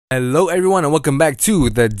Hello, everyone, and welcome back to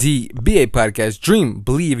the DBA podcast. Dream,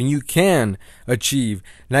 believe, and you can achieve.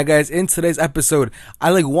 Now, guys, in today's episode,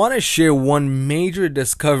 I want to share one major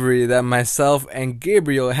discovery that myself and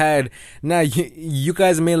Gabriel had. Now, you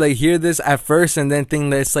guys may hear this at first and then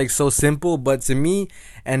think that it's so simple, but to me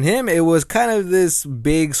and him, it was kind of this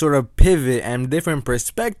big sort of pivot and different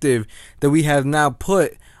perspective that we have now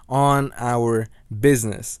put on our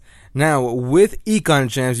business. Now, with Econ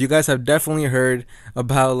Champs, you guys have definitely heard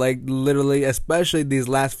about literally, especially these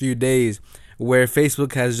last few days, where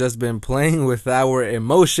Facebook has just been playing with our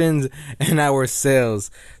emotions and our sales.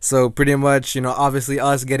 So pretty much, obviously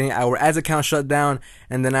us getting our ads account shut down,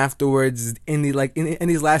 and then afterwards, in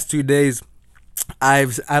these last 2 days,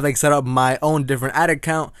 I've set up my own different ad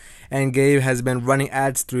account, and Gabe has been running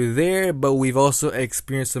ads through there, but we've also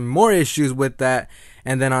experienced some more issues with that.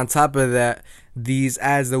 And then on top of that, these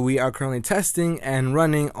ads that we are currently testing and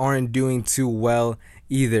running aren't doing too well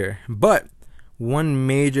either. But one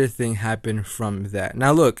major thing happened from that.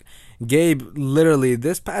 Now look, Gabe, literally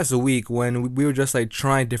this past week when we were just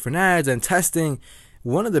trying different ads and testing,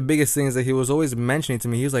 one of the biggest things that he was always mentioning to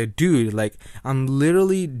me, he was like, dude, I'm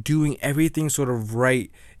literally doing everything sort of right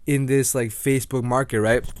in this Facebook market,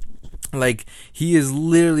 right? He is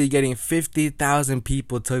literally getting 50,000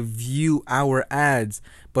 people to view our ads,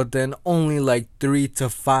 but then only 3 to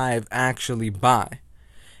 5 actually buy,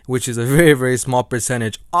 which is a very, very small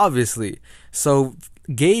percentage, obviously. So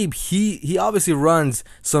Gabe, he obviously runs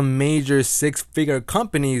some major 6-figure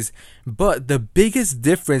companies, but the biggest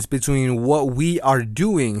difference between what we are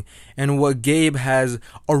doing and what Gabe has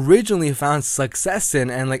originally found success in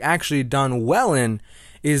and actually done well in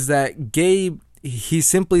is that Gabe, he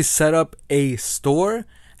simply set up a store,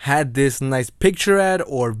 had this nice picture ad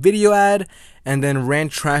or video ad, and then ran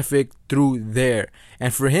traffic through there.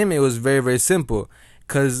 And for him, it was very, very simple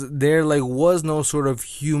because there was no sort of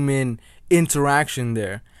human interaction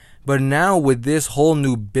there. But now with this whole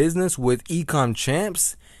new business with Econ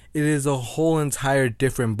Champs, it is a whole entire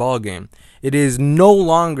different ballgame. It is no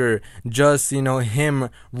longer just, him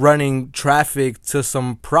running traffic to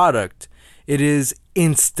some product. It is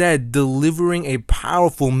instead delivering a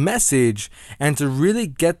powerful message, and to really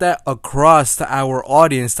get that across to our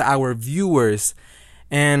audience, to our viewers,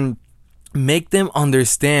 and make them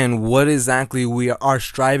understand what exactly we are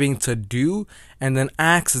striving to do, and then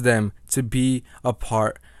ask them to be a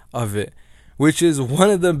part of it. Which is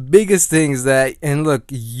one of the biggest things that, and look,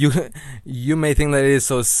 you may think that it is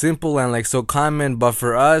so simple and so common, but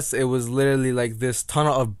for us, it was literally this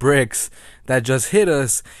tunnel of bricks that just hit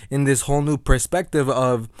us in this whole new perspective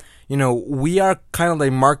of, we are kind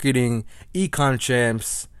of marketing Econ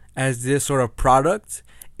Champs as this sort of product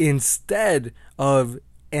instead of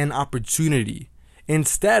an opportunity.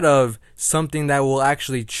 Instead of something that will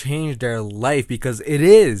actually change their life, because it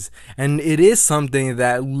is. And it is something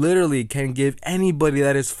that literally can give anybody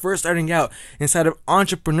that is first starting out inside of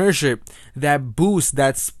entrepreneurship that boost,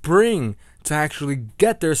 that spring to actually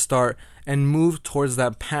get their start and move towards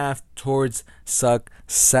that path towards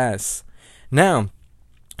success. Now,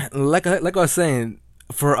 like I was saying,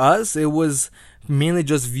 for us, it was mainly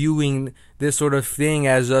just viewing this sort of thing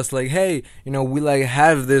as just hey, we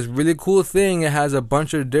have this really cool thing. It has a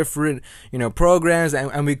bunch of different programs,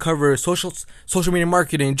 and we cover social media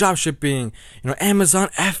marketing, drop shipping, Amazon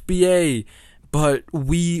FBA, but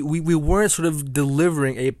we weren't sort of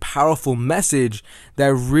delivering a powerful message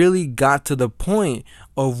that really got to the point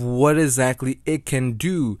of what exactly it can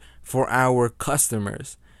do for our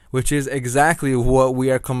customers, which is exactly what we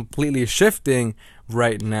are completely shifting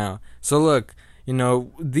right now. So look,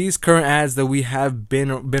 these current ads that we have been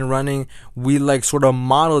running, we sort of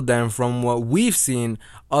modeled them from what we've seen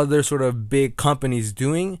other sort of big companies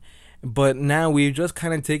doing, but now we've just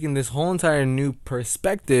kind of taken this whole entire new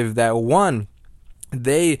perspective that one,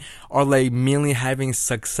 they are mainly having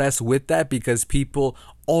success with that because people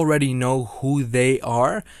already know who they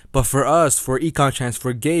are. But for us, for Econ Champs,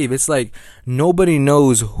 for Gabe, it's nobody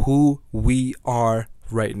knows who we are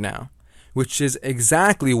right now, which is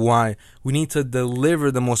exactly why we need to deliver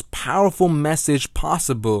the most powerful message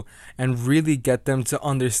possible and really get them to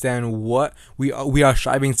understand what we are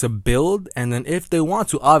striving to build. And then if they want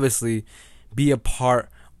to, obviously, be a part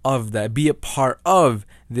of that, be a part of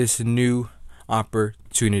this new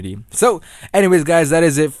opportunity. So anyways, guys, that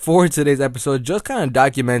is it for today's episode. Just kind of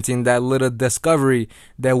documenting that little discovery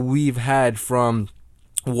that we've had from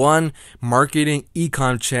one, marketing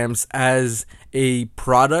Econ Champs as a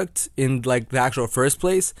product in the actual first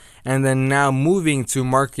place, and then now moving to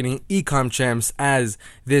marketing Econ Champs as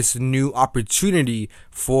this new opportunity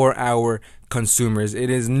for our consumers.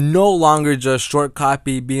 It is no longer just short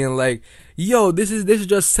copy being like, yo, this is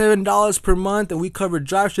just $7 per month and we cover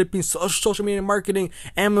drop shipping, social media marketing,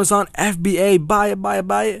 Amazon, FBA,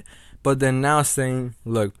 buy it. But then now saying,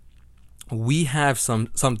 look, we have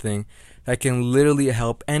something that can literally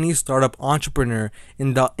help any startup entrepreneur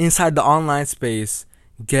inside the online space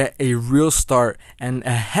get a real start and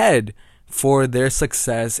ahead for their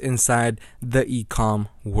success inside the e-com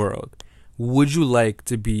world. Would you like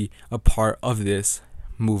to be a part of this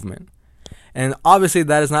movement? And obviously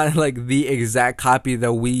that is not like the exact copy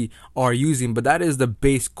that we are using, but that is the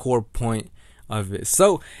base core point of it.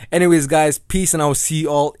 So anyways, guys, peace, and I will see you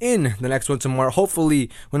all in the next one tomorrow. Hopefully,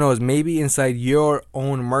 who knows, maybe inside your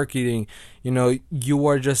own marketing, you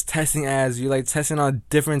are just testing ads, you like testing on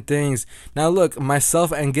different things. Now look,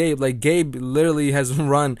 myself and Gabe literally has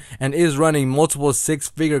run and is running multiple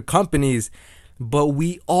 6-figure companies, but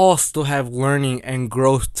we all still have learning and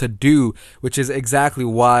growth to do, which is exactly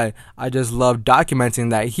why I just love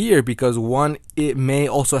documenting that here, because one, it may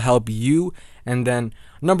also help you, and then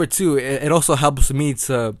number two, it also helps me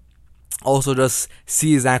to also just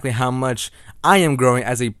see exactly how much I am growing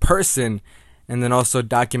as a person, and then also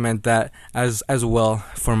document that as well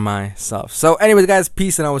for myself. So anyways, guys,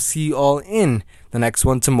 peace, and I will see you all in the next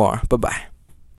one tomorrow. Bye-bye.